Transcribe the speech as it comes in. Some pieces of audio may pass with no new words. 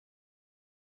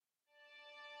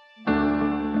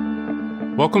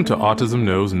Welcome to Autism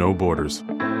Knows No Borders.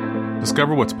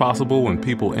 Discover what's possible when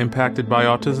people impacted by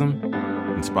autism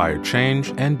inspire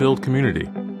change and build community.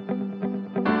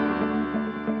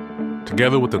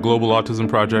 Together with the Global Autism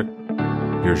Project,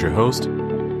 here's your host,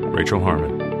 Rachel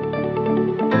Harmon.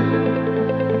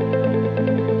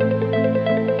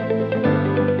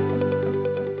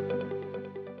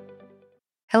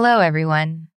 Hello,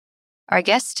 everyone. Our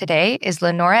guest today is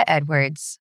Lenora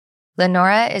Edwards.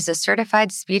 Lenora is a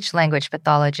certified speech-language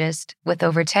pathologist with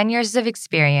over 10 years of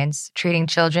experience treating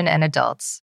children and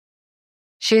adults.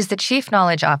 She is the Chief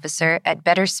Knowledge Officer at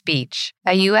Better Speech,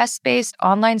 a U.S.-based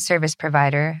online service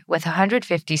provider with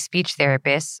 150 speech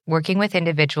therapists working with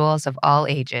individuals of all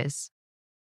ages.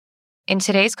 In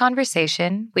today's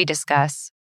conversation, we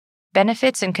discuss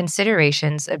benefits and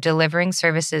considerations of delivering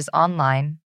services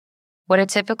online, what a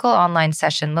typical online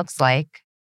session looks like,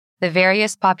 the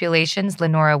various populations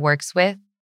Lenora works with,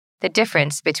 the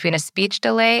difference between a speech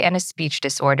delay and a speech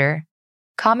disorder,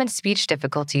 common speech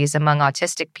difficulties among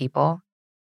autistic people,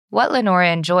 what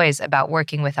Lenora enjoys about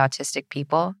working with autistic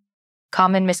people,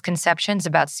 common misconceptions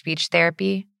about speech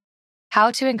therapy, how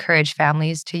to encourage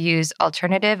families to use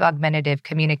alternative augmentative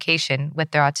communication with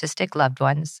their autistic loved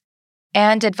ones,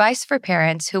 and advice for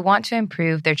parents who want to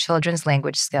improve their children's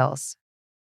language skills.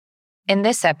 In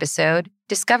this episode,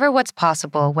 discover what's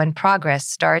possible when progress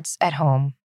starts at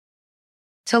home.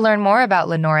 To learn more about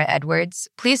Lenora Edwards,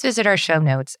 please visit our show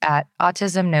notes at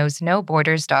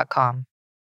autismknowsnoborders.com.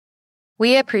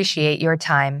 We appreciate your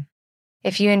time.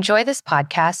 If you enjoy this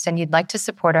podcast and you'd like to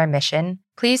support our mission,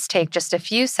 please take just a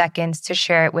few seconds to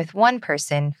share it with one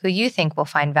person who you think will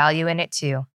find value in it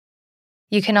too.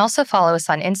 You can also follow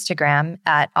us on Instagram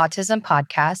at Autism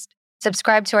Podcast,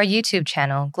 subscribe to our YouTube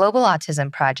channel, Global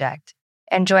Autism Project,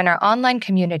 and join our online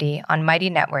community on Mighty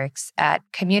Networks at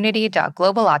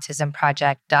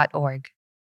community.globalautismproject.org.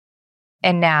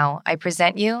 And now, I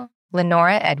present you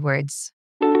Lenora Edwards.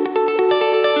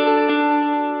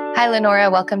 Hi, Lenora.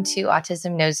 Welcome to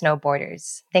Autism Knows No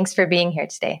Borders. Thanks for being here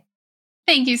today.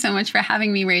 Thank you so much for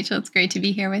having me, Rachel. It's great to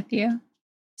be here with you.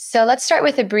 So let's start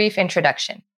with a brief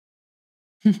introduction.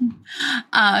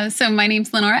 So my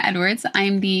name's Lenora Edwards.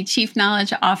 I'm the Chief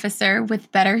Knowledge Officer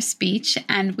with Better Speech,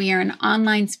 and we are an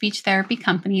online speech therapy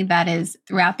company that is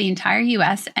throughout the entire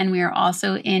U.S., and we are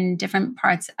also in different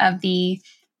parts of the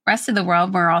rest of the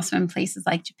world. We're also in places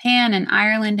like Japan and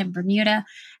Ireland and Bermuda,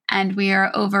 and we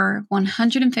are over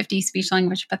 150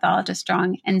 speech-language pathologists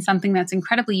strong. And something that's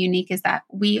incredibly unique is that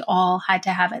we all had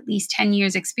to have at least 10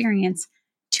 years experience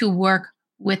to work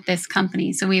with this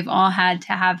company. So we've all had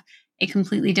to have a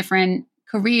completely different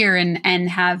career and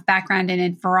have background in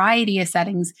a variety of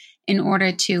settings in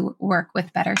order to work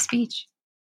with Better Speech.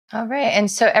 All right.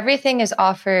 And so everything is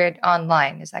offered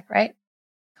online, is that right?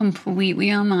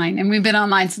 Completely online. And we've been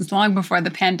online since long before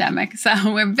the pandemic. So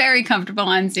we're very comfortable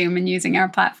on Zoom and using our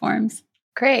platforms.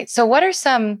 Great. So what are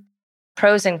some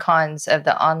pros and cons of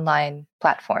the online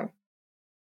platform?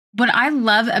 What I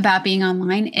love about being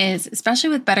online is,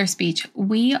 especially with Better Speech,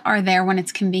 we are there when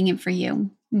it's convenient for you.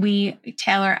 We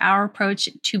tailor our approach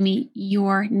to meet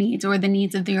your needs or the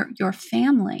needs of your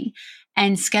family.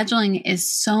 And scheduling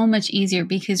is so much easier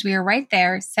because we are right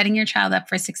there setting your child up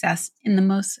for success in the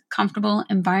most comfortable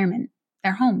environment,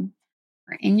 their home.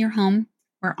 We're in your home.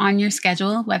 We're on your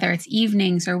schedule, whether it's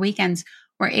evenings or weekends.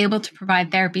 We're able to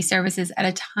provide therapy services at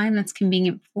a time that's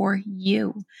convenient for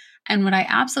you. And what I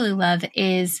absolutely love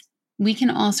is we can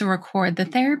also record the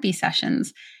therapy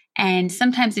sessions. And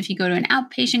sometimes if you go to an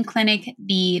outpatient clinic,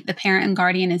 the parent and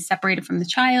guardian is separated from the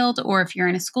child, or if you're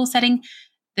in a school setting,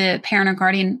 the parent or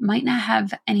guardian might not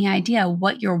have any idea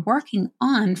what you're working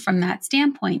on from that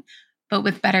standpoint. But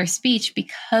with Better Speech,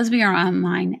 because we are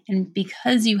online and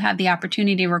because you have the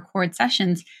opportunity to record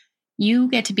sessions, you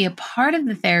get to be a part of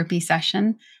the therapy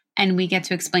session, and we get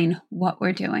to explain what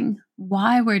we're doing,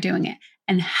 why we're doing it,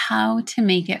 and how to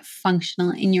make it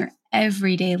functional in your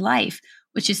everyday life,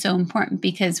 which is so important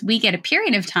because we get a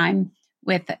period of time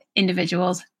with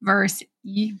individuals versus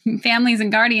families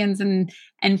and guardians and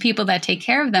people that take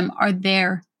care of them are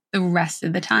there the rest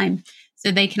of the time.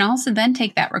 So they can also then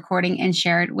take that recording and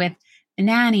share it with the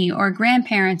nanny or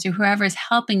grandparents or whoever is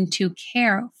helping to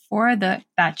care for that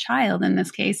child in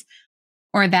this case,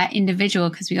 or that individual,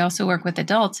 because we also work with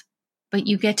adults. But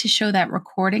you get to show that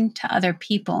recording to other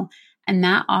people. And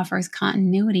that offers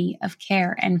continuity of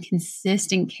care and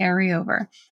consistent carryover,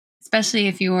 especially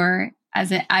if you're,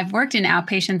 I've worked in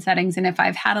outpatient settings, and if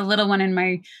I've had a little one in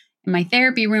my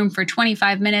therapy room for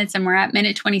 25 minutes and we're at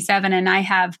minute 27 and I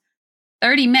have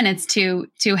 30 minutes to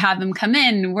have them come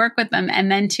in, work with them,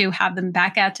 and then to have them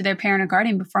back out to their parent or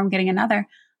guardian before I'm getting another,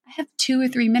 I I have 2 or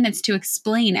 3 minutes to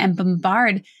explain and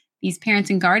bombard these parents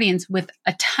and guardians with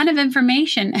a ton of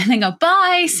information and then go,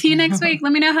 bye, see you next week.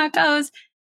 Let me know how it goes.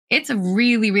 It's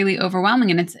really, really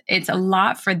overwhelming. And it's a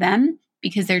lot for them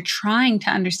because they're trying to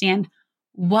understand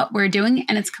what we're doing.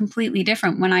 And it's completely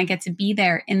different when I get to be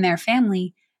there in their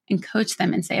family and coach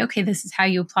them and say, okay, this is how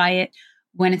you apply it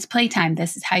when it's playtime.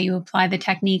 This is how you apply the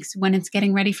techniques when it's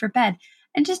getting ready for bed.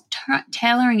 And just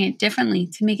tailoring it differently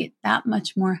to make it that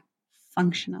much more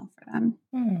functional for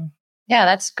them. Yeah,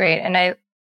 that's great. And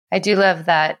I do love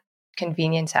that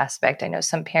convenience aspect. I know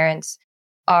some parents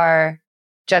are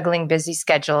juggling busy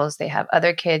schedules. They have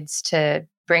other kids to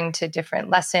bring to different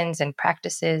lessons and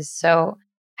practices. So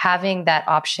having that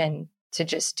option to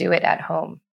just do it at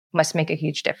home must make a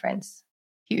huge difference.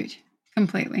 Huge.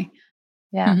 Completely.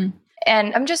 Yeah. Mm-hmm.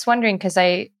 And I'm just wondering, because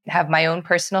I have my own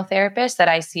personal therapist that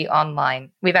I see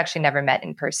online. We've actually never met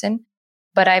in person,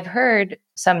 but I've heard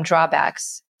some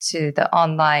drawbacks to the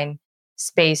online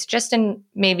space, just in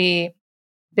maybe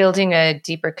building a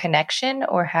deeper connection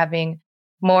or having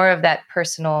more of that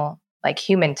personal, like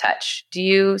human touch. Do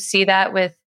you see that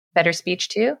with Better Speech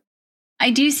too? I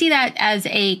do see that as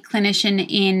a clinician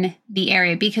in the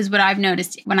area, because what I've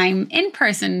noticed when I'm in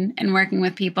person and working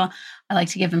with people, I like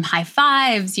to give them high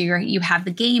fives. You have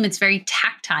the game. It's very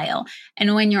tactile.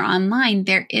 And when you're online,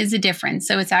 there is a difference.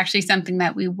 So it's actually something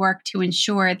that we work to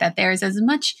ensure that there's as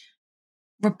much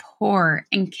rapport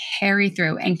and carry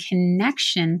through and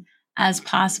connection as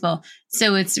possible.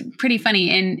 So it's pretty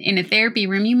funny. In a therapy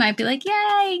room, you might be like,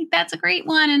 yay, that's a great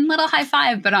one, and little high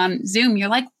five. But on Zoom, you're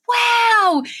like,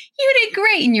 wow, you did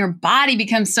great. And your body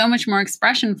becomes so much more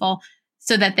expressionful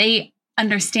so that they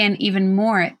understand even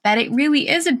more that it really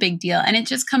is a big deal. And it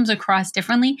just comes across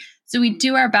differently. So we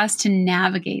do our best to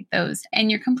navigate those.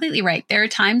 And you're completely right. There are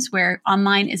times where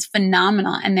online is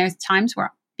phenomenal. And there's times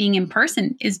where being in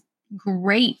person is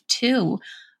great too.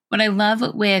 What I love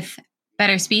with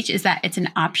Better Speech is that it's an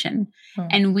option.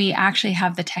 And we actually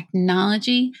have the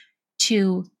technology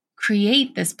to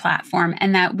create this platform,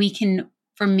 and that we can,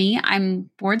 for me,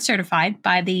 I'm board certified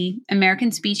by the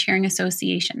American Speech Hearing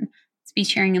Association,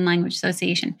 Speech Hearing and Language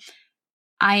Association.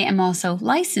 I am also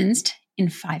licensed in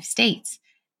 5 states,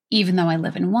 even though I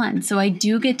live in 1. So I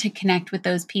do get to connect with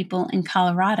those people in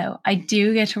Colorado. I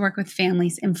do get to work with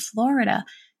families in Florida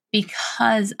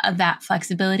because of that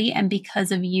flexibility and because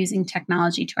of using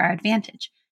technology to our advantage.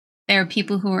 There are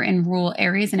people who are in rural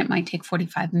areas and it might take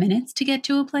 45 minutes to get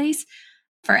to a place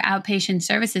for outpatient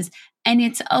services. And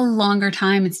it's a longer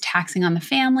time. It's taxing on the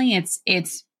family.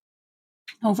 It's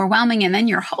overwhelming. And then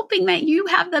you're hoping that you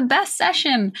have the best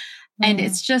session. And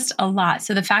it's just a lot.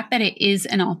 So the fact that it is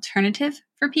an alternative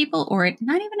for people, or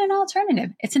not even an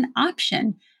alternative, it's an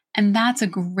option. And that's a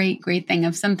great, great thing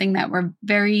of something that we're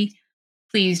very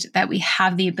pleased that we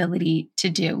have the ability to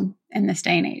do in this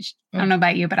day and age. I don't know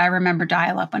about you, but I remember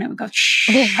dial-up when it would go shh.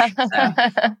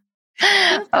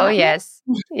 Oh, yes.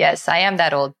 Yes, I am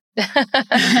that old.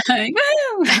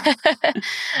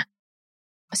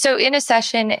 So in a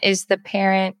session, is the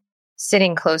parent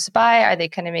sitting close by? Are they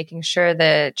kind of making sure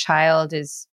the child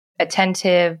is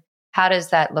attentive? How does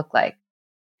that look like?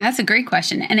 That's a great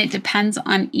question. And it depends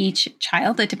on each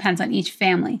child. It depends on each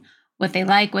family, what they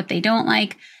like, what they don't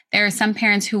like. There are some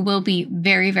parents who will be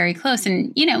very, very close.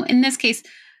 And, in this case,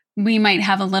 we might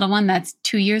have a little one that's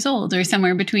 2 years old or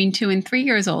somewhere between 2 and 3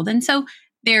 years old. And so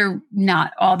they're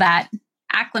not all that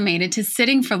acclimated to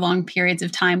sitting for long periods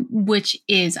of time, which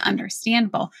is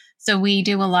understandable. So we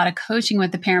do a lot of coaching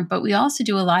with the parent, but we also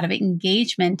do a lot of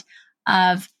engagement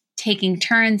of taking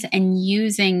turns and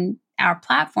using our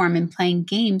platform and playing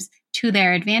games to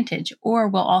their advantage. Or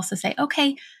we'll also say,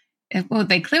 okay, well,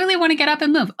 they clearly want to get up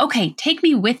and move. Okay, take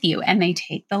me with you. And they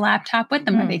take the laptop with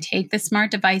them, or they take the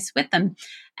smart device with them,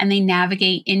 and they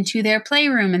navigate into their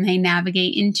playroom, and they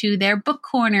navigate into their book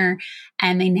corner,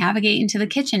 and they navigate into the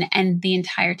kitchen. And the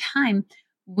entire time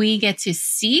we get to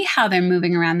see how they're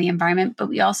moving around the environment, but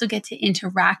we also get to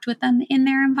interact with them in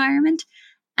their environment.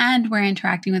 And we're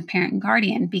interacting with parent and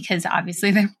guardian because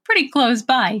obviously they're pretty close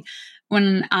by.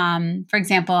 When, for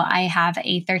example, I have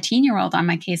a 13-year-old on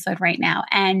my caseload right now,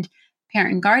 and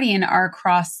parent and guardian are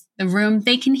across the room.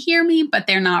 They can hear me, but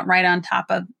they're not right on top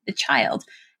of the child.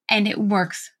 And it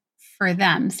works for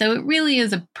them. So it really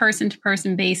is a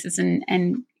person-to-person basis,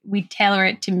 and we tailor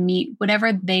it to meet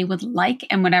whatever they would like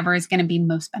and whatever is going to be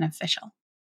most beneficial.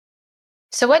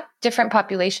 So what different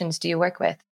populations do you work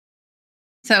with?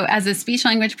 So as a speech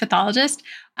language pathologist,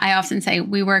 I often say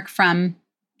we work from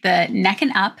the neck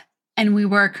and up, and we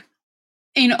work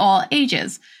in all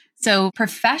ages. So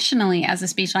professionally, as a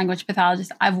speech language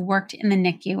pathologist, I've worked in the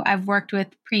NICU. I've worked with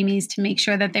preemies to make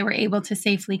sure that they were able to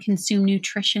safely consume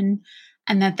nutrition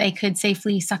and that they could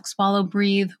safely suck, swallow,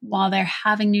 breathe while they're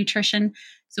having nutrition.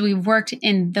 So we've worked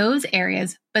in those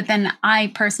areas. But then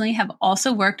I personally have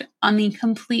also worked on the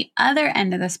complete other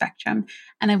end of the spectrum.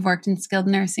 And I've worked in skilled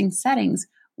nursing settings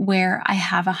where I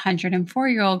have a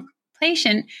 104-year-old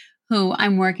patient who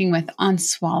I'm working with on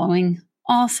swallowing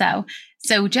also.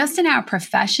 So just in our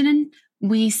profession,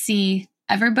 we see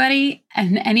everybody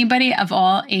and anybody of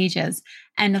all ages.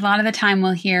 And a lot of the time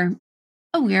we'll hear,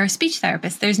 oh, you're a speech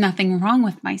therapist. There's nothing wrong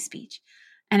with my speech.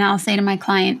 And I'll say to my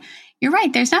client, you're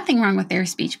right, there's nothing wrong with their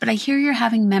speech, but I hear you're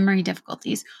having memory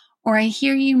difficulties, or I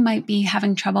hear you might be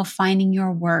having trouble finding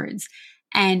your words.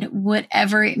 And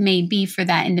whatever it may be for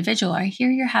that individual, I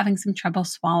hear you're having some trouble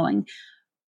swallowing.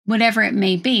 Whatever it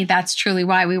may be, that's truly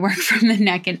why we work from the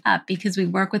neck and up, because we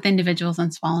work with individuals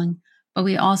on swallowing, but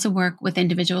we also work with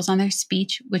individuals on their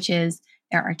speech, which is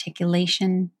their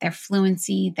articulation, their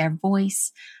fluency, their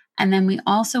voice. And then we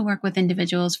also work with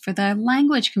individuals for the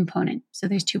language component. So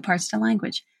there's two parts to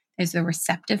language. There's the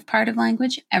receptive part of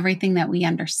language. Everything that we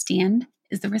understand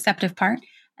is the receptive part.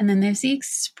 And then there's the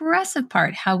expressive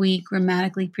part, how we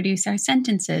grammatically produce our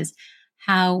sentences,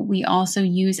 how we also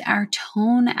use our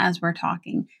tone as we're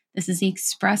talking. This is the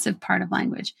expressive part of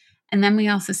language. And then we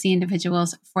also see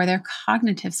individuals for their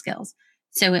cognitive skills.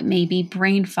 So it may be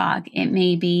brain fog, it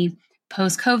may be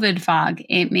post-COVID fog,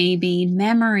 it may be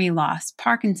memory loss,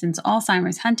 Parkinson's,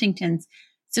 Alzheimer's, Huntington's.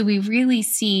 So we really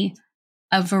see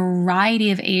a variety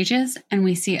of ages, and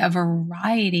we see a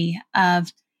variety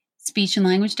of speech and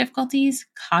language difficulties,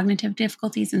 cognitive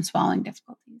difficulties, and swallowing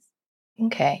difficulties.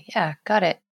 Okay, yeah, got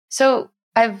it. So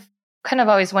I've kind of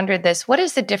always wondered this. What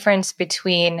is the difference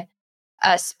between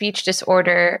a speech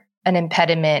disorder, an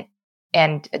impediment,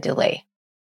 and a delay?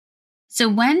 So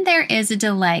when there is a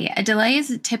delay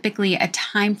is typically a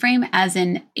time frame as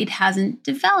in it hasn't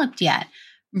developed yet,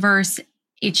 versus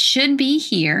it should be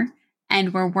here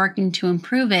and we're working to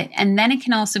improve it. And then it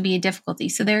can also be a difficulty.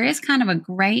 So there is kind of a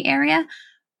gray area,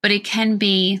 but it can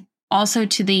be also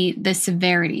to the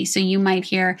severity. So you might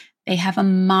hear they have a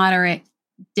moderate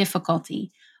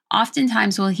difficulty.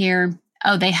 Oftentimes we'll hear,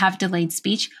 oh, they have delayed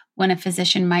speech when a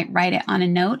physician might write it on a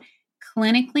note.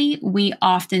 Clinically, we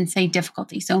often say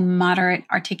difficulty. So moderate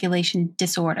articulation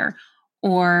disorder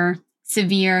or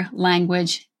severe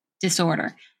language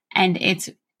disorder. And it's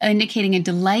indicating a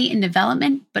delay in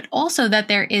development, but also that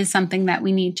there is something that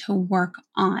we need to work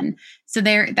on. So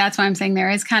that's why I'm saying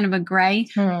there is kind of a gray.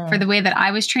 For the way that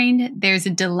I was trained, there's a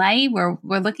delay where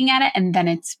we're looking at it, and then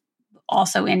it's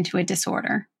also into a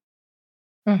disorder.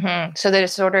 Mm-hmm. So the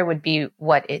disorder would be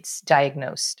what it's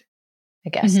diagnosed, I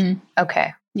guess. Mm-hmm.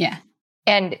 Okay. Yeah.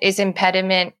 And is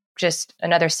impediment just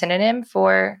another synonym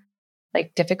for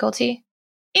like difficulty?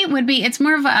 It would be. It's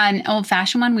more of an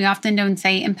old-fashioned one. We often don't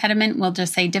say impediment. We'll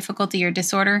just say difficulty or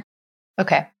disorder.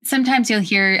 Okay. Sometimes you'll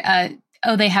hear,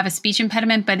 they have a speech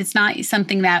impediment, but it's not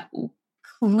something that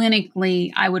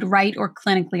clinically I would write, or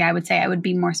clinically I would say I would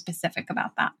be more specific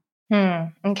about that.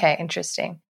 Okay,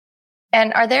 interesting.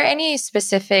 And are there any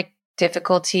specific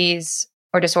difficulties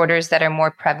or disorders that are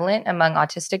more prevalent among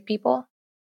autistic people?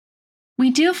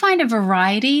 We do find a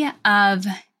variety of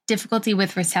difficulty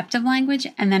with receptive language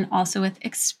and then also with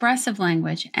expressive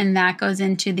language. And that goes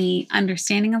into the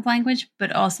understanding of language,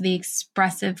 but also the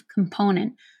expressive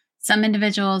component. Some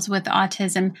individuals with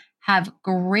autism have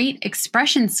great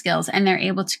expression skills and they're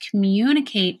able to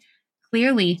communicate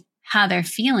clearly how they're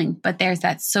feeling, but there's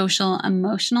that social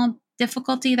emotional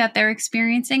difficulty that they're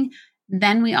experiencing.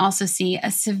 Then we also see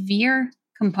a severe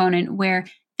component where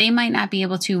they might not be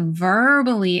able to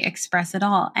verbally express at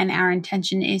all. And our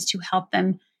intention is to help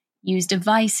them use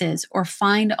devices or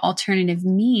find alternative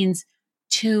means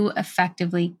to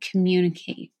effectively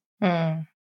communicate. Got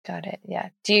it. Yeah.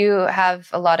 Do you have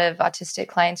a lot of autistic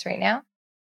clients right now?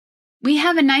 We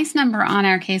have a nice number on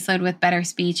our caseload with Better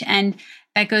Speech, and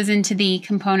that goes into the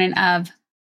component of,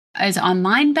 is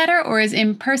online better or is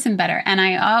in person better? And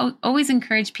I always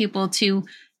encourage people to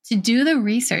do the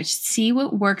research, see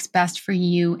what works best for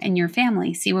you and your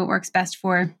family, see what works best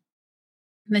for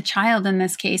the child in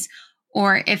this case,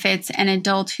 or if it's an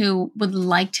adult who would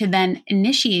like to then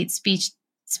initiate speech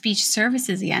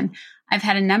services again. I've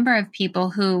had a number of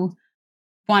people who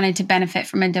wanted to benefit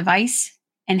from a device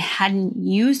and hadn't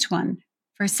used one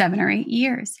for 7 or 8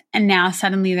 years. And now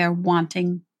suddenly they're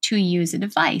wanting to use a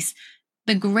device.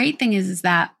 The great thing is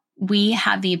that we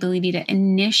have the ability to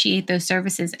initiate those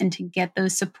services and to get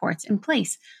those supports in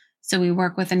place. So we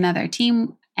work with another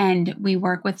team and we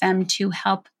work with them to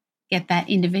help get that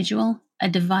individual a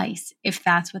device if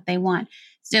that's what they want.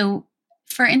 So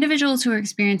for individuals who are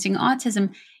experiencing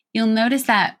autism, you'll notice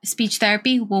that speech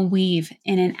therapy will weave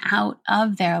in and out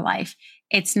of their life.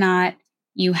 It's not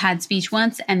you had speech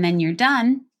once and then you're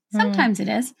done. Sometimes it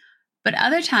is, but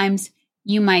other times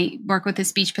you might work with a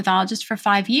speech pathologist for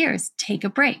 5 years, take a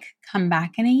break, come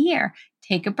back in a year,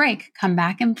 take a break, come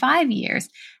back in 5 years.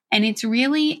 And it's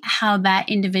really how that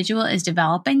individual is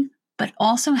developing, but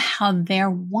also how they're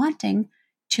wanting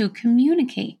to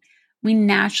communicate. We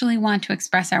naturally want to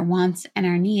express our wants and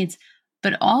our needs,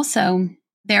 but also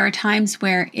there are times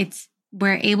where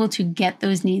we're able to get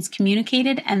those needs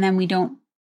communicated, and then we don't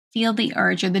feel the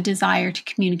urge or the desire to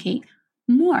communicate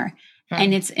more.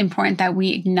 And it's important that we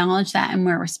acknowledge that and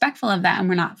we're respectful of that, and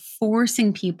we're not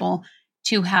forcing people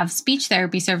to have speech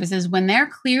therapy services when they're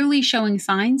clearly showing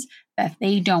signs that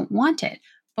they don't want it.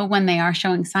 But when they are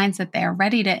showing signs that they're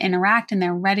ready to interact and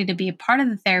they're ready to be a part of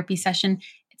the therapy session,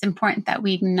 it's important that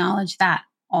we acknowledge that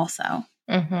also.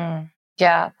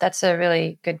 Yeah, that's a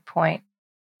really good point.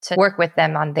 To work with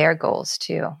them on their goals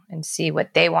too and see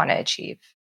what they want to achieve.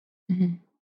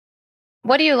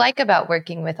 What do you like about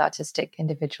working with autistic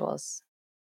individuals?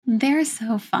 They're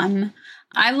so fun.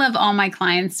 I love all my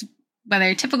clients,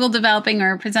 whether typical developing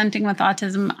or presenting with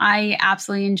autism. I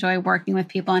absolutely enjoy working with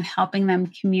people and helping them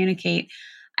communicate.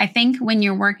 I think when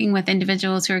you're working with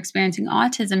individuals who are experiencing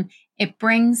autism, it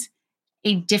brings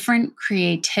a different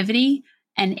creativity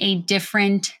and a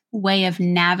different way of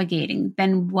navigating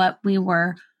than what we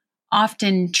were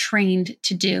often trained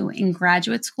to do in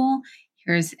graduate school.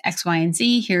 Here's X, Y, and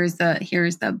Z. Here's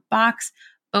the box.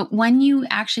 But when you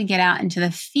actually get out into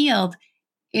the field,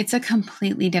 it's a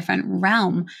completely different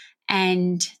realm.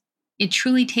 And it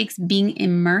truly takes being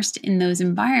immersed in those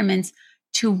environments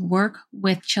to work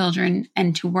with children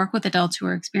and to work with adults who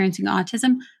are experiencing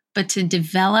autism, but to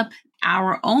develop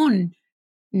our own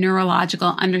neurological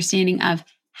understanding of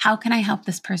how can I help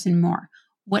this person more?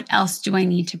 What else do I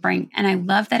need to bring? And I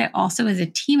love that it also is a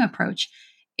team approach.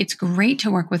 It's great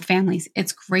to work with families.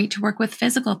 It's great to work with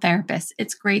physical therapists.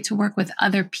 It's great to work with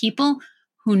other people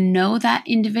who know that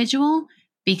individual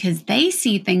because they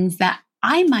see things that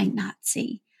I might not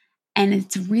see. And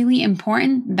it's really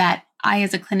important that I,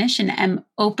 as a clinician, am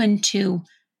open to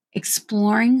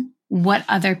exploring what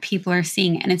other people are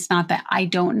seeing. And it's not that I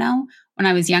don't know. When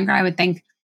I was younger, I would think,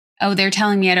 oh, they're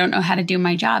telling me I don't know how to do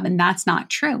my job. And that's not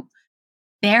true.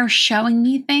 They're showing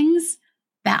me things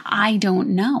that I don't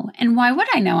know. And why would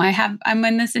I know? I'm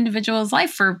in this individual's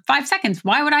life for 5 seconds.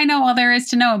 Why would I know all there is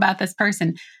to know about this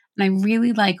person? And I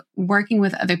really like working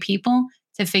with other people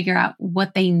to figure out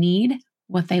what they need,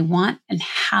 what they want, and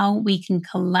how we can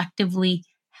collectively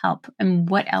help. And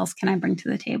what else can I bring to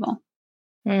the table?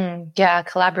 Yeah,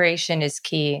 collaboration is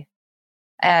key.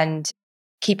 And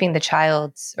keeping the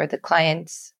child's or the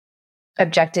client's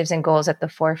objectives and goals at the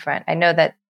forefront. I know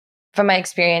that from my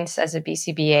experience as a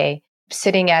BCBA,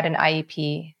 sitting at an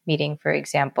IEP meeting, for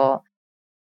example,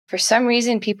 for some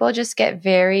reason, people just get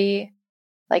very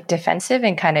defensive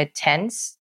and kind of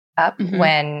tense up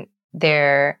when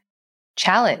they're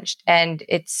challenged. And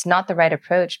it's not the right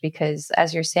approach because,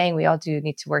 as you're saying, we all do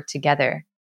need to work together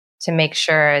to make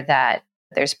sure that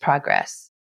there's progress.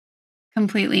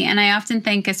 Completely. And I often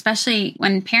think, especially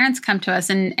when parents come to us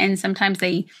and sometimes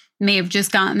they may have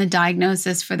just gotten the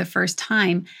diagnosis for the first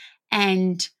time,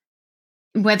 and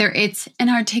whether it's an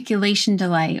articulation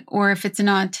delay or if it's an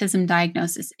autism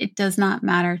diagnosis, it does not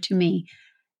matter to me.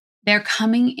 They're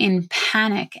coming in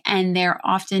panic and they're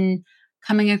often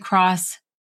coming across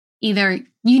either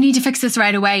you need to fix this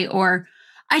right away or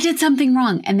I did something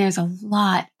wrong. And there's a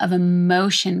lot of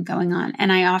emotion going on.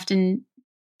 And I often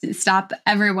stop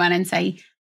everyone and say,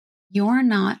 you're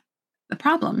not the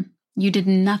problem. You did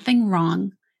nothing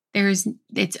wrong.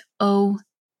 It's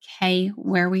okay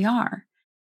where we are.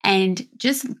 And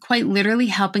just quite literally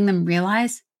helping them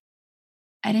realize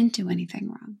I didn't do anything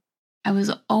wrong. I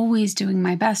was always doing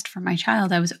my best for my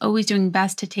child. I was always doing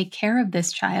best to take care of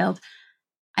this child.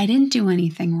 I didn't do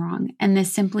anything wrong. And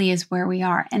this simply is where we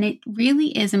are. And it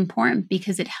really is important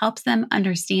because it helps them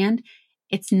understand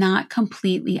it's not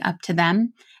completely up to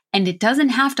them. And it doesn't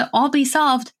have to all be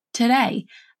solved today.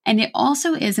 And it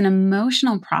also is an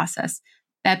emotional process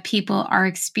that people are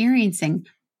experiencing.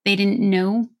 They didn't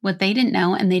know what they didn't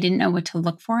know, and they didn't know what to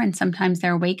look for. And sometimes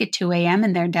they're awake at 2 a.m.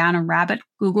 and they're down a rabbit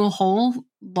Google hole,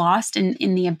 lost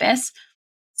in the abyss.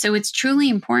 So it's truly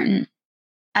important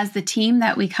as the team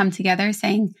that we come together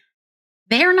saying,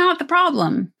 they're not the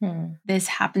problem. This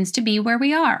happens to be where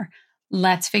we are.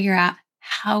 Let's figure out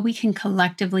how we can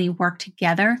collectively work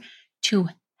together to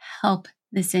help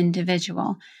this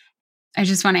individual. I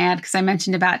just want to add, because I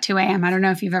mentioned about 2 a.m. I don't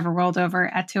know if you've ever rolled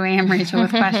over at 2 a.m., Rachel,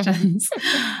 with questions.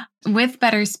 With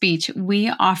Better Speech, we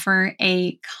offer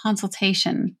a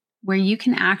consultation where you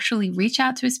can actually reach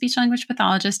out to a speech language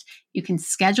pathologist. You can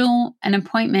schedule an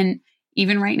appointment,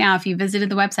 even right now, if you visited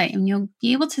the website, and you'll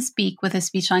be able to speak with a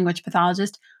speech language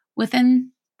pathologist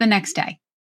within the next day.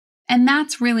 And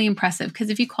that's really impressive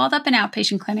because if you called up an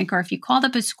outpatient clinic or if you called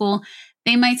up a school,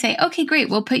 they might say, okay, great,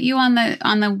 we'll put you on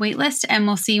the wait list and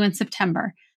we'll see you in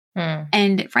September.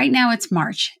 And right now it's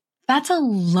March. That's a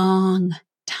long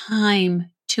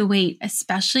time to wait,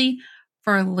 especially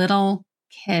for little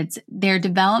kids. Their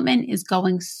development is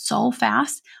going so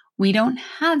fast. We don't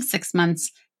have 6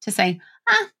 months to say,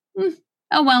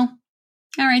 oh, well,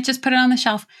 all right, just put it on the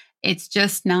shelf. It's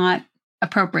just not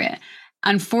appropriate.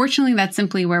 Unfortunately, that's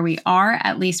simply where we are,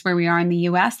 at least where we are in the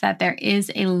US, that there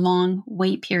is a long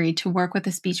wait period to work with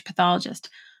a speech pathologist.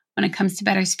 When it comes to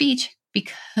Better Speech,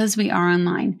 because we are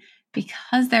online,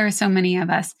 because there are so many of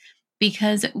us,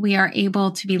 because we are able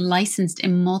to be licensed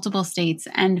in multiple states,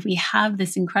 and we have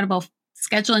this incredible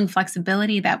scheduling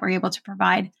flexibility that we're able to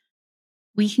provide,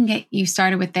 we can get you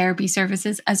started with therapy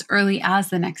services as early as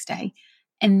the next day.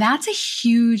 And that's a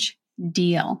huge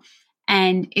deal.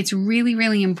 And it's really,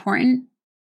 really important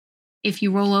if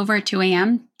you roll over at 2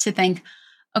 a.m. to think,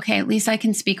 okay, at least I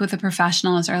can speak with a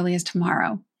professional as early as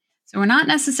tomorrow. So we're not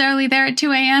necessarily there at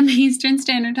 2 a.m. Eastern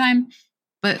Standard Time,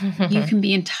 but you can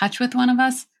be in touch with one of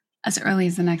us as early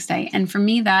as the next day. And for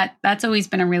me, that's always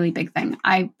been a really big thing.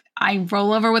 I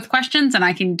roll over with questions and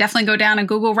I can definitely go down a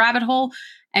Google rabbit hole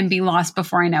and be lost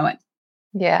before I know it.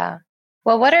 Yeah.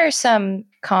 Well, what are some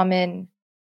common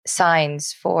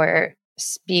signs for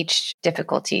speech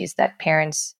difficulties that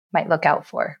parents might look out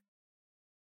for?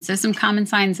 So some common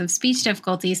signs of speech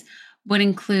difficulties would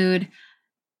include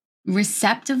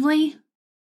receptively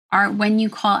are when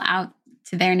you call out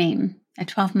to their name at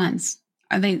 12 months.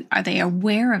 Are they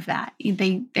aware of that?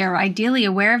 They're ideally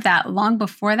aware of that long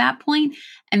before that point,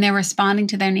 and they're responding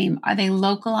to their name. Are they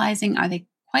localizing? Are they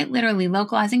quite literally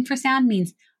localizing for sound?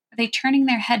 Means, are they turning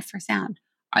their head for sound?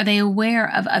 Are they aware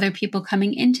of other people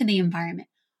coming into the environment?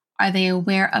 Are they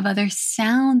aware of other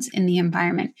sounds in the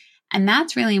environment? And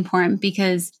that's really important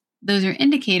because those are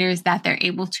indicators that they're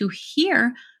able to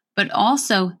hear, but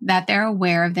also that they're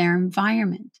aware of their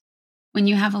environment. When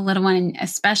you have a little one,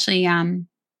 especially,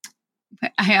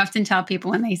 I often tell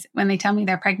people when they tell me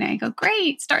they're pregnant, I go,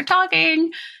 great, start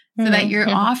talking, so that you're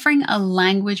offering a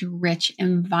language-rich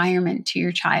environment to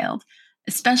your child,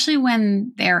 especially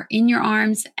when they're in your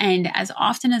arms, and as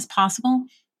often as possible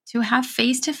to have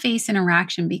face-to-face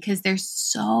interaction, because there's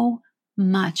so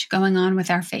much going on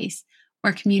with our face.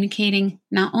 We're communicating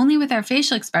not only with our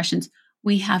facial expressions,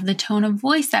 we have the tone of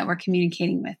voice that we're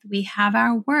communicating with. We have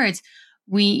our words.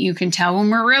 You can tell when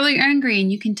we're really angry,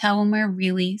 and you can tell when we're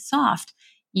really soft.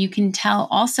 You can tell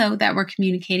also that we're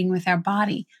communicating with our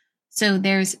body. So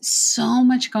there's so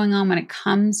much going on when it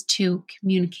comes to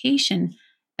communication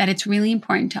that it's really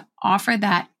important to offer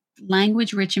that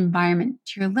language-rich environment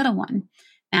to your little one.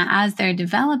 Now, as they're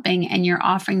developing and you're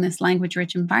offering this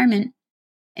language-rich environment,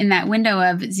 in that window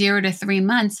of 0 to 3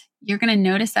 months, you're going to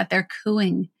notice that they're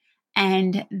cooing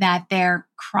and that their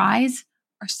cries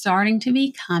are starting to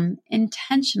become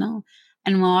intentional.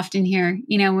 And we'll often hear,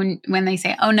 when they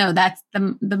say, oh no, that's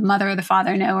the mother or the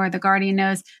father know, or the guardian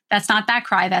knows, that's not that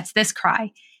cry, that's this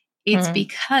cry. It's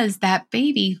because that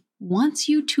baby wants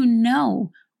you to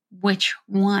know which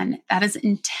one. That is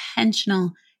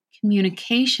intentional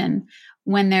communication.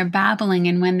 When they're babbling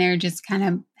and when they're just kind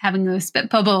of having those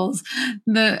spit bubbles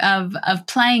of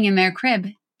playing in their crib,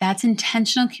 that's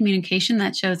intentional communication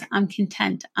that shows I'm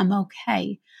content, I'm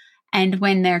okay. And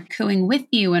when they're cooing with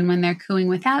you and when they're cooing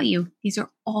without you, these are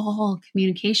all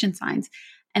communication signs.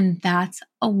 And that's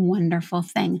a wonderful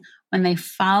thing. When they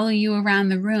follow you around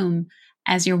the room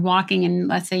as you're walking, and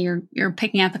let's say you're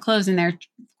picking out the clothes and they're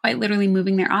quite literally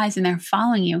moving their eyes and they're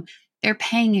following you, they're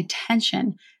paying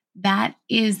attention. That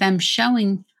is them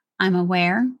showing I'm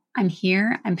aware, I'm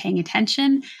here, I'm paying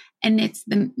attention. And it's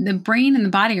the brain and the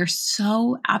body are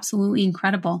so absolutely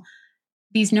incredible.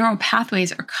 These neural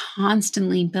pathways are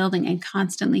constantly building and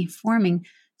constantly forming.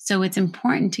 So it's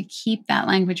important to keep that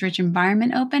language-rich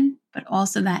environment open, but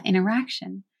also that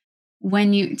interaction.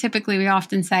 We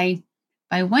often say,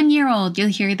 by 1 year old, you'll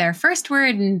hear their first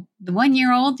word, and the 1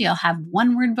 year old, you'll have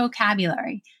 1-word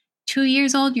vocabulary. 2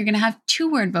 years old, you're going to have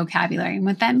 2-word vocabulary. And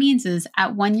what that means is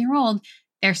at 1 year old,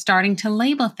 they're starting to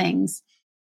label things.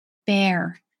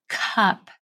 Bear, cup,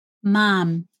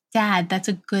 mom, dad, that's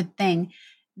a good thing.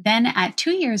 Then at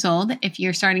 2 years old, if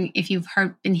you've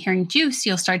been hearing juice,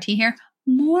 you'll start to hear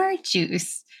more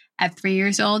juice. At 3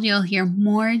 years old, you'll hear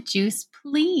more juice,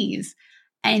 please.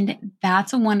 And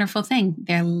that's a wonderful thing.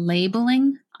 They're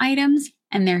labeling items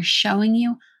and they're showing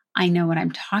you, I know what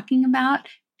I'm talking about.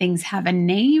 Things have a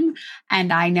name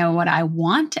and I know what I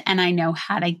want and I know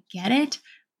how to get it.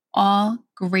 All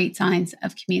great signs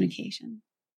of communication.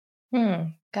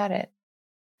 Got it.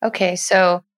 Okay,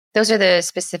 so those are the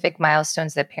specific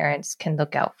milestones that parents can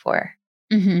look out for.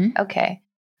 Mm-hmm. Okay.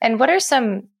 And what are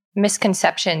some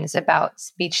misconceptions about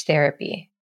speech therapy?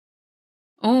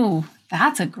 Oh,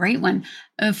 that's a great one.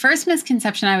 The first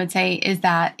misconception I would say is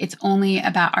that it's only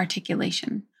about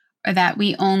articulation or that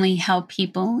we only help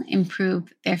people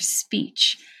improve their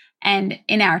speech. And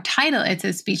in our title, it's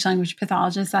a speech language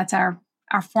pathologist. That's our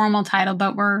formal title,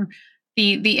 but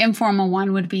the informal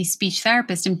one would be speech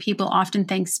therapist. And people often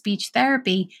think speech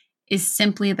therapy is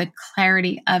simply the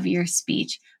clarity of your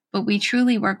speech. But we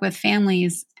truly work with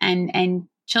families and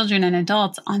children and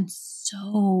adults on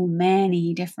so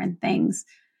many different things.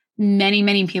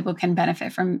 Many people can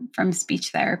benefit from speech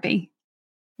therapy.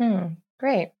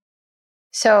 Great.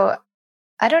 So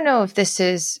I don't know if this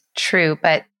is true,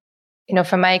 but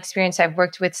from my experience, I've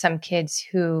worked with some kids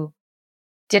who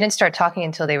didn't start talking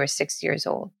until they were 6 years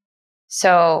old.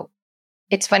 So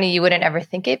it's funny, you wouldn't ever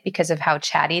think it because of how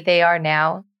chatty they are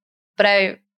now. But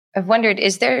I've wondered,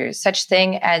 is there such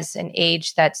thing as an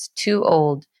age that's too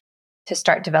old to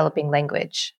start developing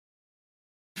language?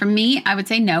 For me, I would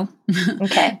say no.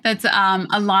 Okay. That's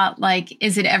a lot like,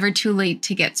 is it ever too late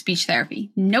to get speech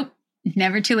therapy? Nope,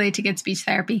 never too late to get speech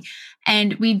therapy.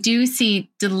 And we do see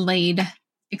delayed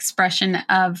expression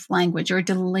of language or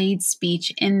delayed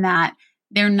speech in that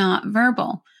they're not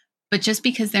verbal. But just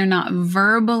because they're not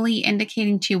verbally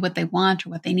indicating to you what they want or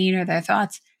what they need or their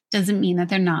thoughts doesn't mean that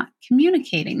they're not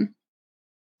communicating.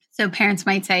 So parents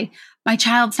might say, my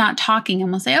child's not talking.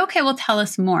 And we'll say, okay, well, tell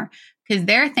us more. Because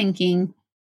they're thinking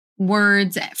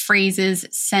words, phrases,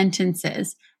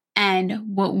 sentences.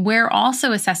 And what we're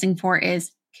also assessing for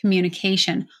is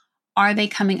communication. Are they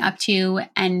coming up to you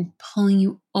and pulling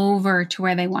you over to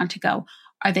where they want to go?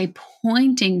 Are they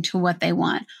pointing to what they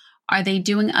want? Are they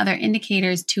doing other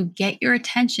indicators to get your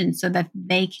attention so that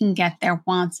they can get their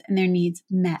wants and their needs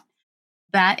met?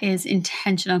 That is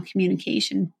intentional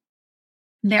communication.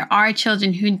 There are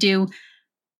children who do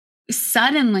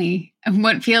suddenly,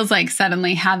 what feels like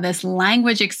suddenly, have this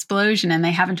language explosion and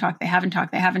they haven't talked,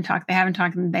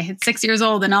 and they hit 6 years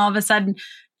old and all of a sudden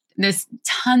this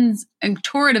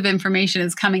torrent of information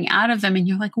is coming out of them and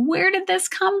you're like, where did this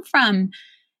come from?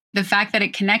 The fact that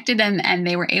it connected and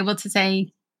they were able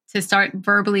to start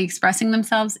verbally expressing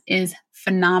themselves is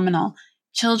phenomenal.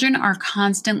 Children are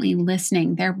constantly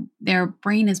listening. Their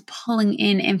brain is pulling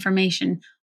in information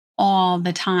all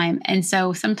the time. And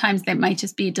so sometimes there might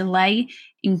just be a delay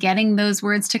in getting those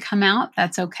words to come out.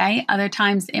 That's okay. Other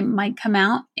times it might come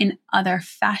out in other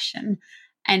fashion.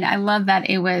 And I love that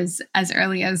it was as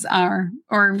early as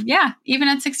even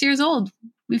at 6 years old.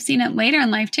 We've seen it later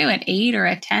in life too, at 8 or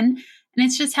at 10. And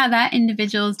it's just how that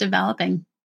individual is developing.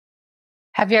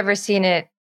 Have you ever seen it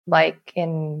like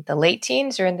in the late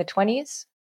teens or in the 20s?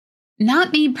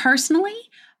 Not me personally,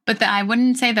 but I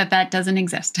wouldn't say that doesn't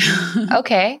exist.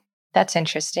 Okay, that's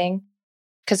interesting.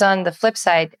 Because on the flip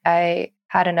side, I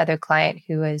had another client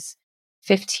who was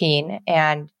 15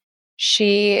 and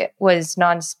she was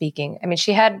non-speaking. I mean,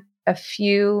 she had a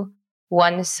few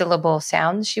one-syllable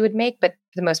sounds she would make, but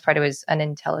for the most part, it was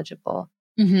unintelligible.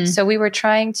 Mm-hmm. So we were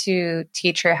trying to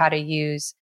teach her how to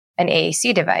use an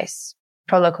AAC device,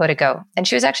 Proloquo Go, and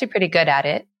she was actually pretty good at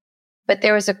it. But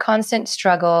there was a constant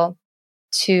struggle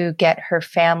to get her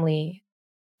family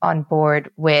on board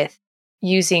with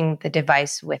using the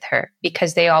device with her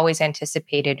because they always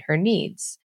anticipated her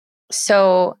needs.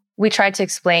 So we tried to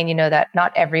explain, that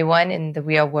not everyone in the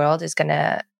real world is going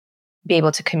to be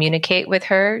able to communicate with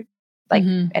her, like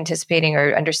anticipating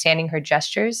or understanding her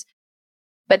gestures.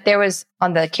 But there was,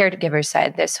 on the caregiver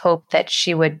side, this hope that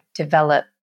she would develop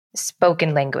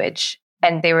spoken language.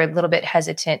 And they were a little bit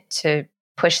hesitant to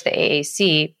push the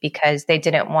AAC because they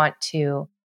didn't want to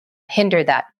hinder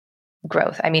that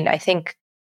growth. I mean, I think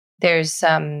there's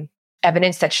some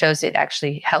evidence that shows it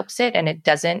actually helps it and it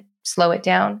doesn't slow it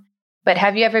down. But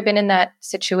have you ever been in that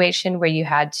situation where you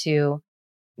had to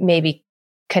maybe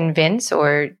convince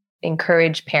or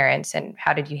encourage parents, and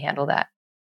how did you handle that?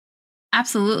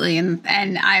 Absolutely. And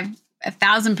I've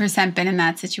 1,000% been in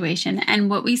that situation. And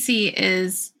what we see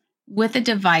is with a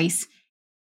device,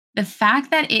 the fact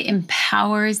that it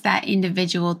empowers that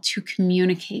individual to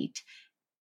communicate,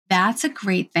 that's a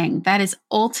great thing. That is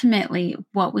ultimately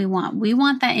what we want. We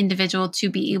want that individual to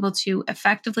be able to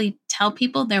effectively tell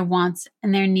people their wants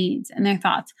and their needs and their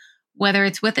thoughts, whether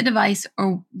it's with a device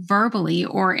or verbally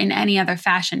or in any other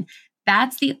fashion.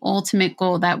 That's the ultimate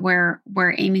goal that we're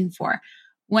aiming for.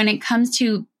 When it comes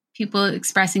to people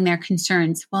expressing their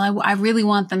concerns. Well, I really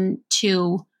want them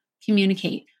to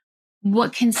communicate.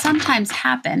 What can sometimes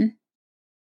happen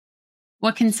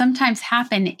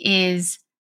is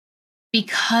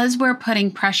because we're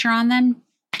putting pressure on them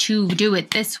to do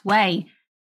it this way,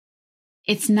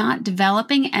 it's not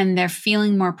developing and they're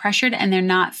feeling more pressured and they're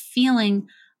not feeling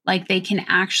like they can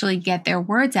actually get their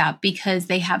words out because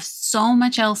they have so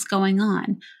much else going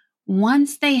on.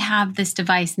 Once they have this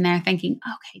device and they're thinking,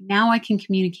 okay, now I can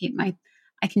communicate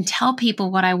I can tell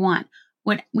people what I want.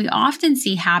 What we often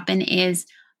see happen is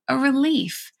a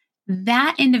relief.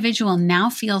 That individual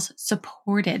now feels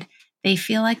supported. They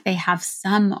feel like they have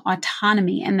some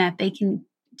autonomy and that they can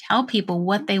tell people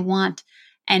what they want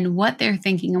and what they're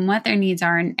thinking and what their needs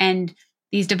are. And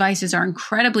these devices are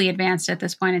incredibly advanced at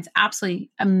this point. It's absolutely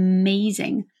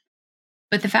amazing.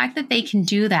 But the fact that they can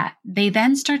do that, they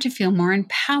then start to feel more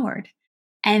empowered.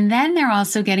 And then they're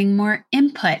also getting more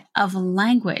input of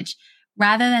language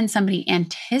rather than somebody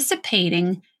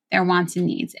anticipating their wants and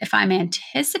needs. If I'm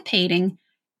anticipating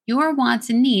your wants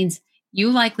and needs, you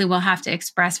likely will have to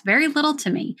express very little to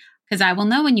me because I will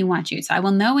know when you want juice. I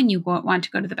will know when you want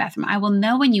to go to the bathroom. I will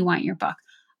know when you want your book.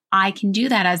 I can do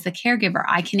that as the caregiver.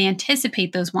 I can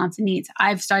anticipate those wants and needs.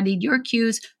 I've studied your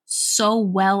cues so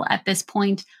well at this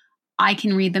point, I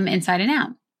can read them inside and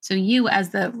out. So you, as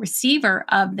the receiver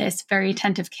of this very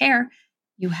attentive care,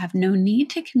 you have no need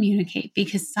to communicate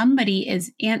because somebody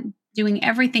is doing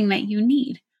everything that you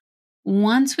need.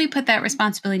 Once we put that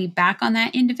responsibility back on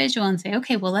that individual and say,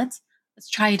 okay, well, let's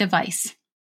try a device.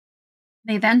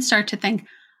 They then start to think,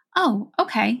 oh,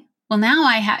 okay, well, now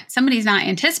somebody's not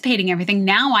anticipating everything.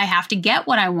 Now I have to get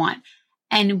what I want.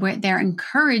 And they're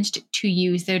encouraged to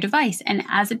use their device. And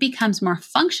as it becomes more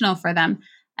functional for them,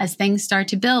 as things start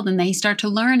to build and they start to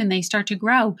learn and they start to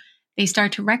grow, they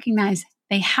start to recognize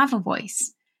they have a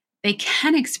voice. They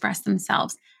can express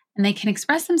themselves and they can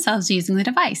express themselves using the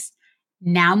device.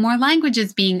 Now more language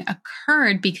is being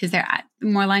occurred because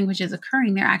more language is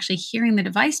occurring. They're actually hearing the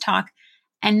device talk.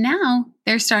 And now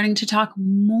they're starting to talk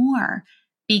more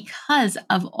because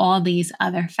of all these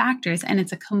other factors. And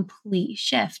it's a complete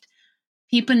shift.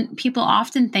 People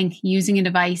often think using a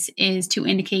device is to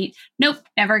indicate, nope,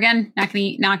 never again, not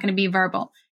going to be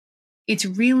verbal. It's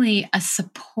really a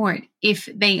support. If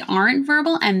they aren't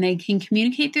verbal and they can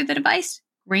communicate through the device,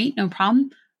 great, no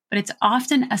problem. But it's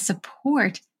often a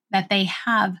support that they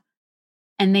have,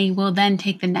 and they will then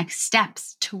take the next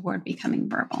steps toward becoming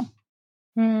verbal.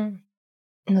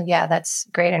 Yeah, that's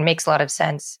great and makes a lot of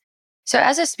sense. So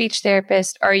as a speech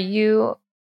therapist, are you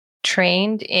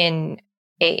trained in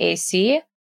AAC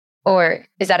or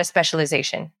is that a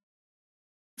specialization?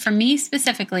 For me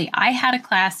specifically, I had a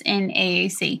class in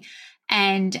AAC,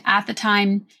 and at the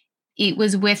time it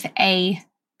was with a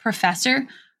professor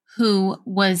who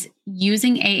was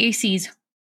using AACs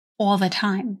all the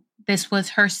time. This was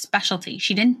her specialty.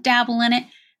 She didn't dabble in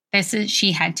it.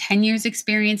 She had 10 years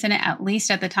experience in it, at least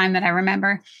at the time that I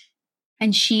remember.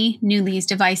 And she knew these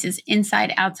devices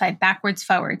inside, outside, backwards,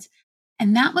 forwards.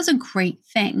 And that was a great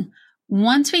thing.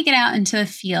 Once we get out into the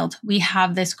field, we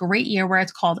have this great year where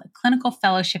it's called a clinical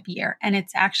fellowship year. And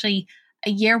it's actually a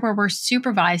year where we're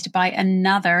supervised by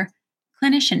another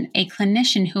clinician, a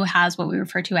clinician who has what we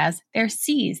refer to as their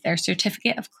Cs, their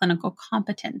Certificate of Clinical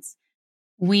Competence.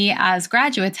 We as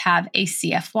graduates have a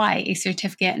CFY, a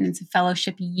certificate, and it's a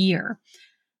fellowship year.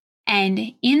 And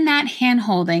in that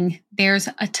handholding, there's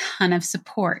a ton of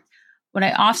support. What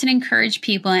I often encourage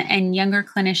people and younger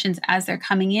clinicians as they're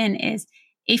coming in is,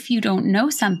 if you don't know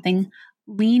something,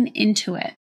 lean into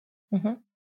it. Mm-hmm.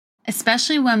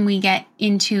 Especially when we get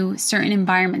into certain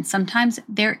environments. Sometimes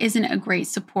there isn't a great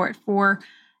support for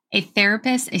a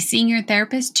therapist, a senior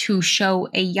therapist, to show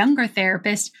a younger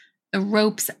therapist the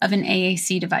ropes of an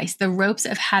AAC device, the ropes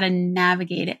of how to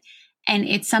navigate it. And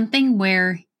it's something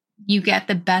where you get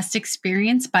the best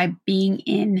experience by being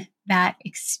in that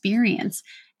experience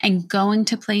and going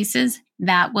to places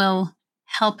that will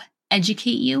help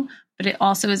educate you, but it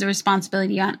also is a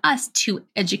responsibility on us to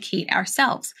educate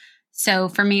ourselves. So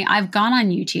for me, I've gone on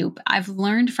YouTube. I've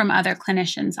learned from other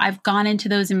clinicians. I've gone into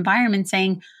those environments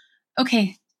saying,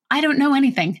 okay, I don't know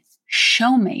anything.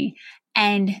 Show me.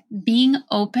 And being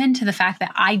open to the fact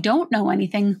that I don't know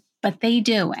anything, but they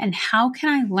do. And how can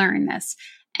I learn this?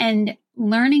 And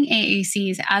learning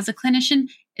AACs as a clinician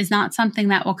is not something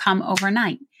that will come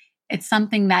overnight. It's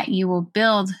something that you will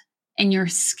build in your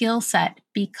skill set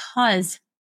because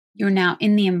you're now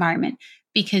in the environment,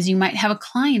 because you might have a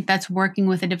client that's working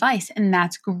with a device, and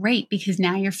that's great because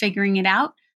now you're figuring it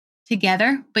out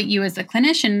together. But you as a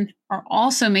clinician are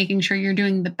also making sure you're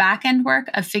doing the back end work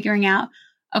of figuring out,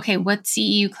 okay, what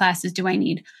CEU classes do I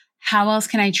need? How else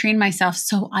can I train myself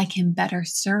so I can better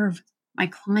serve my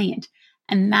client?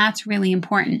 And that's really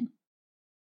important.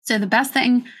 So the best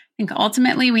thing, I think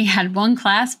ultimately we had one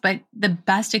class, but the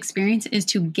best experience is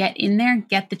to get in there,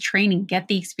 get the training, get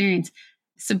the experience,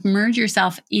 submerge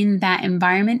yourself in that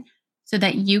environment so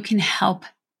that you can help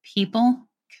people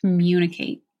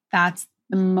communicate. That's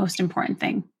the most important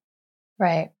thing.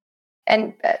 Right.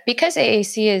 And because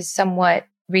AAC is somewhat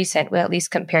recent, well, at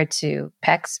least compared to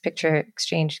PECS, Picture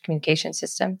Exchange Communication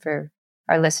System, for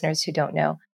our listeners who don't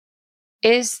know,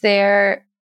 is there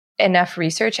enough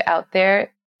research out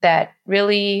there that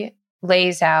really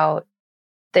lays out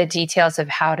the details of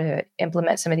how to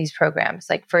implement some of these programs?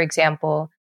 Like, for example,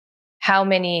 how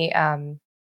many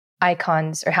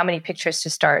icons or how many pictures to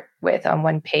start with on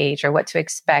one page, or what to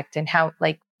expect, and how,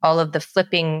 like, all of the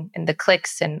flipping and the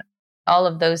clicks and all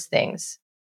of those things.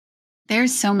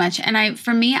 There's so much. And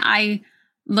I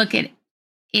look at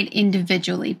it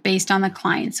individually based on the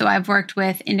client. So I've worked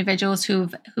with individuals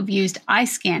who've used eye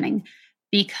scanning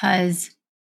because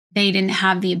they didn't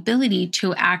have the ability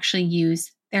to actually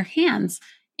use their hands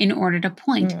in order to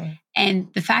point. And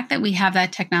the fact that we have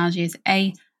that technology is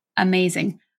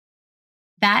amazing.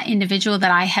 That individual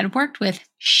that I had worked with,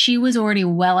 she was already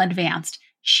well advanced.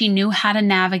 She knew how to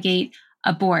navigate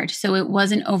a board. So it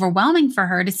wasn't overwhelming for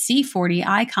her to see 40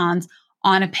 icons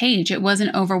on a page. It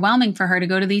wasn't overwhelming for her to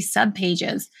go to these sub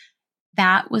pages.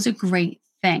 That was a great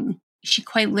thing. She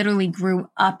quite literally grew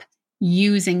up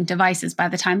using devices. By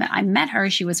the time that I met her,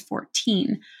 she was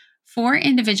 14. For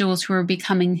individuals who are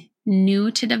becoming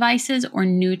new to devices or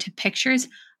new to pictures,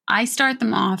 I start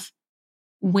them off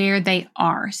where they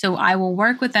are. So I will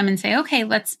work with them and say, okay,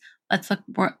 let's start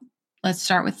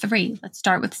with 3. Let's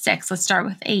start with 6. Let's start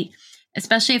with 8.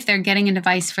 Especially if they're getting a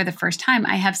device for the first time,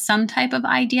 I have some type of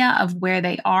idea of where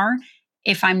they are.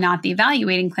 If I'm not the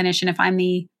evaluating clinician, if I'm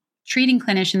the treating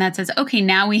clinician that says, okay,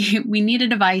 now we need a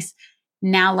device.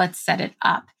 Now let's set it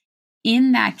up.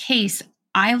 In that case,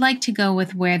 I like to go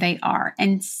with where they are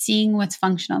and seeing what's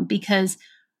functional, because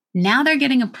now they're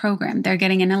getting a program. They're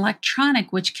getting an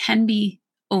electronic, which can be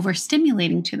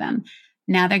overstimulating to them.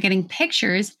 Now they're getting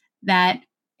pictures that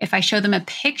if I show them a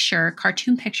picture,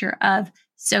 cartoon picture of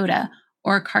soda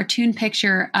or a cartoon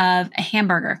picture of a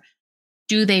hamburger,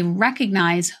 do they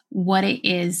recognize what it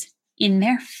is in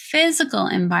their physical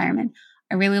environment?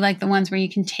 I really like the ones where you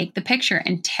can take the picture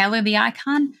and tailor the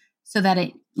icon so that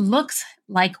it looks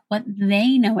like what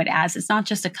they know it as. It's not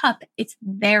just a cup, it's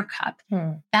their cup.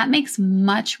 That makes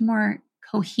much more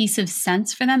cohesive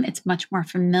sense for them. It's much more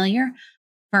familiar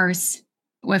versus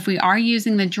if we are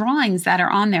using the drawings that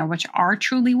are on there, which are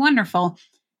truly wonderful,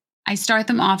 I start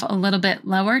them off a little bit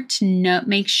lower to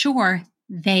make sure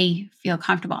they feel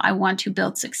comfortable. I want to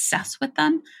build success with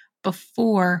them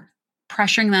before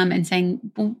pressuring them and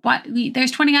saying, well, "What?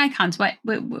 There's 20 icons. Where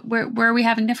are we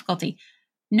having difficulty?"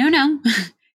 No,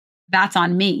 that's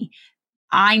on me.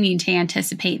 I need to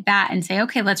anticipate that and say,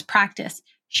 okay, let's practice.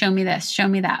 Show me this. Show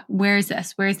me that. Where's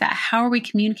this? Where's that? How are we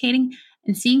communicating?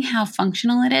 And seeing how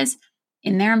functional it is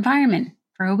in their environment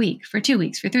for a week, for 2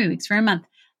 weeks, for 3 weeks, for a month,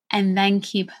 and then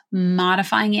keep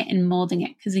modifying it and molding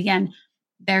it. Because again,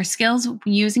 their skills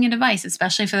using a device,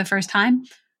 especially for the first time,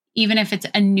 even if it's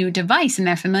a new device and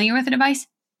they're familiar with the device,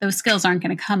 those skills aren't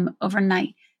going to come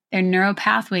overnight. They're neural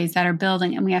pathways that are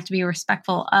building, and we have to be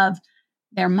respectful of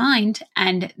their mind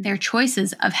and their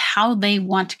choices of how they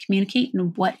want to communicate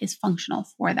and what is functional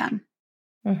for them.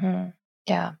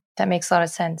 Yeah, that makes a lot of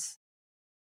sense.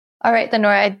 All right,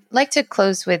 Lenora, I'd like to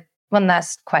close with one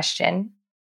last question.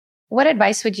 What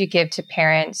advice would you give to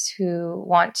parents who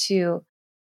want to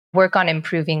work on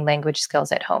improving language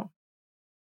skills at home?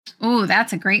 Oh,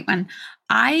 that's a great one.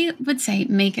 I would say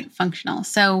make it functional.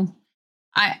 So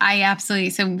I absolutely,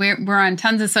 so we're on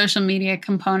tons of social media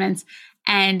components,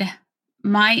 and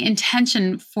my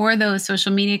intention for those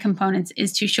social media components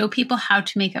is to show people how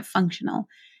to make it functional.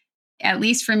 At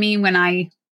least for me, when I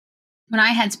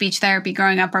had speech therapy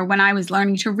growing up, or when I was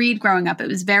learning to read growing up, it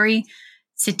was very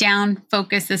sit down,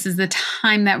 focus. This is the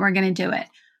time that we're going to do it.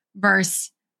 Versus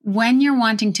when you're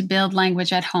wanting to build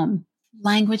language at home,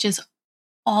 language is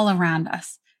all around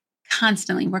us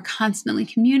constantly. We're constantly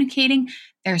communicating.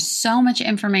 There's so much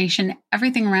information.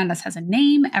 Everything around us has a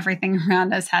name. Everything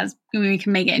around us we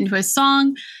can make it into a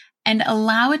song, and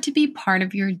allow it to be part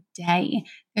of your day.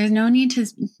 There's no need to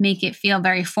make it feel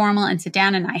very formal and sit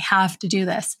down and I have to do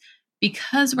this.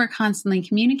 Because we're constantly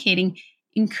communicating,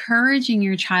 encouraging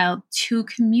your child to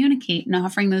communicate and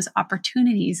offering those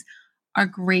opportunities are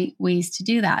great ways to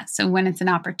do that. So when it's an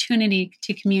opportunity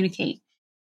to communicate,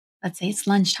 let's say it's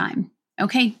lunchtime.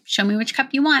 Okay, show me which cup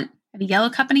you want. I have a yellow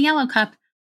cup and a yellow cup.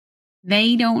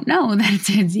 They don't know that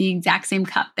it's the exact same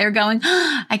cup. They're going,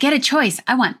 oh, I get a choice.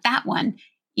 I want that one.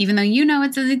 Even though you know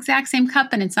it's the exact same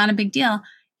cup and it's not a big deal,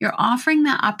 you're offering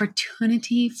that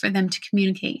opportunity for them to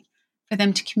communicate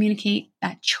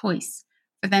that choice,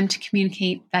 for them to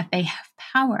communicate that they have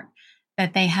power,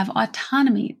 that they have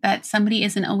autonomy, that somebody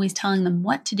isn't always telling them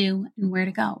what to do and where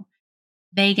to go.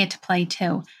 They get to play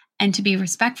too. And to be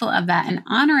respectful of that and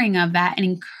honoring of that and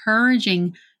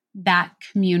encouraging that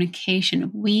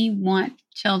communication. We want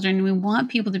children, we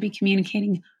want people to be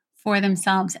communicating for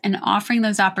themselves and offering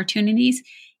those opportunities,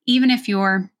 even if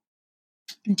you're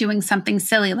doing something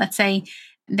silly. Let's say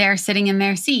they're sitting in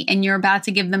their seat and you're about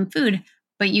to give them food,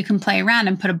 but you can play around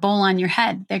and put a bowl on your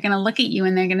head. They're going to look at you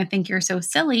and they're going to think you're so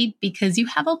silly because you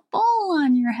have a bowl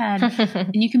on your head.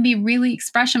 And you can be really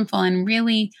expressionful and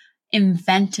really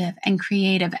inventive and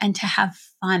creative and to have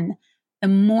fun. The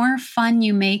more fun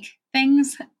you make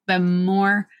things, the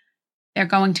more they're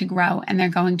going to grow and they're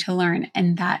going to learn.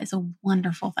 And that is a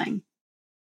wonderful thing.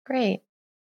 Great.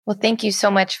 Well, thank you so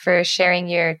much for sharing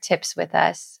your tips with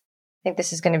us. I think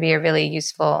this is going to be a really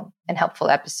useful and helpful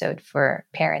episode for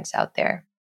parents out there.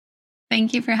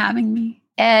 Thank you for having me.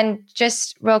 And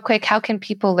just real quick, how can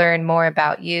people learn more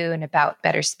about you and about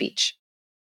Better Speech?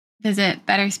 Visit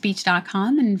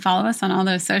betterspeech.com and follow us on all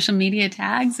those social media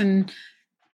tags. And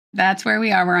that's where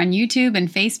we are. We're on YouTube and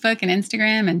Facebook and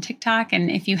Instagram and TikTok.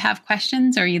 And if you have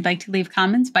questions or you'd like to leave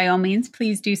comments, by all means,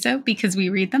 please do so because we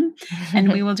read them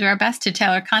and we will do our best to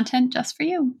tailor content just for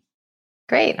you.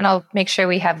 Great. And I'll make sure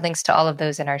we have links to all of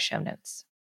those in our show notes.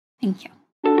 Thank you.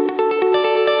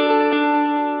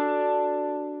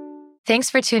 Thanks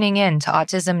for tuning in to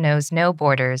Autism Knows No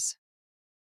Borders.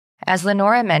 As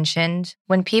Lenora mentioned,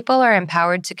 when people are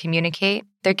empowered to communicate,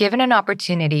 they're given an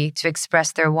opportunity to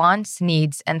express their wants,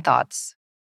 needs, and thoughts.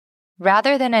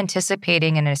 Rather than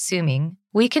anticipating and assuming,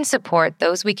 we can support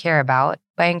those we care about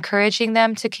by encouraging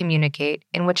them to communicate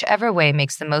in whichever way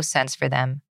makes the most sense for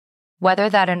them, whether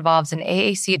that involves an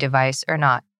AAC device or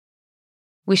not.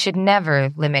 We should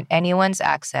never limit anyone's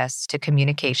access to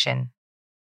communication.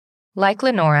 Like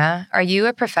Lenora, are you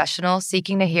a professional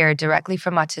seeking to hear directly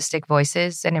from autistic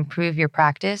voices and improve your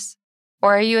practice?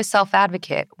 Or are you a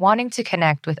self-advocate wanting to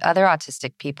connect with other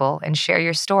autistic people and share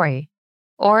your story?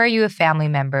 Or are you a family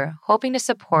member hoping to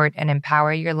support and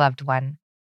empower your loved one?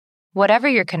 Whatever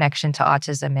your connection to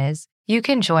autism is, you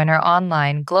can join our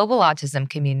online global autism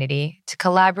community to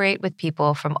collaborate with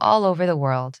people from all over the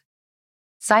world.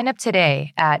 Sign up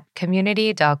today at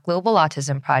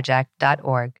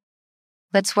community.globalautismproject.org.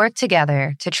 Let's work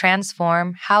together to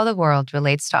transform how the world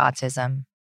relates to autism.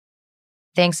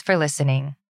 Thanks for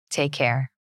listening. Take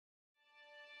care.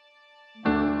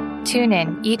 Tune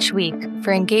in each week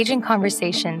for engaging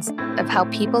conversations of how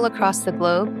people across the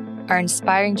globe are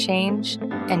inspiring change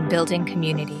and building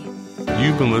community.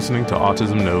 You've been listening to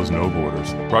Autism Knows No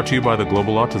Borders, brought to you by the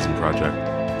Global Autism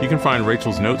Project. You can find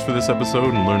Rachel's notes for this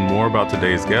episode and learn more about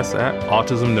today's guests at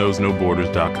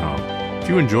autismknowsnoborders.com. If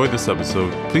you enjoyed this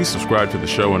episode, please subscribe to the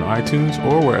show on iTunes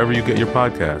or wherever you get your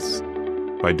podcasts.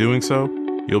 By doing so,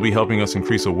 you'll be helping us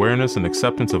increase awareness and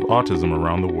acceptance of autism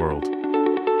around the world.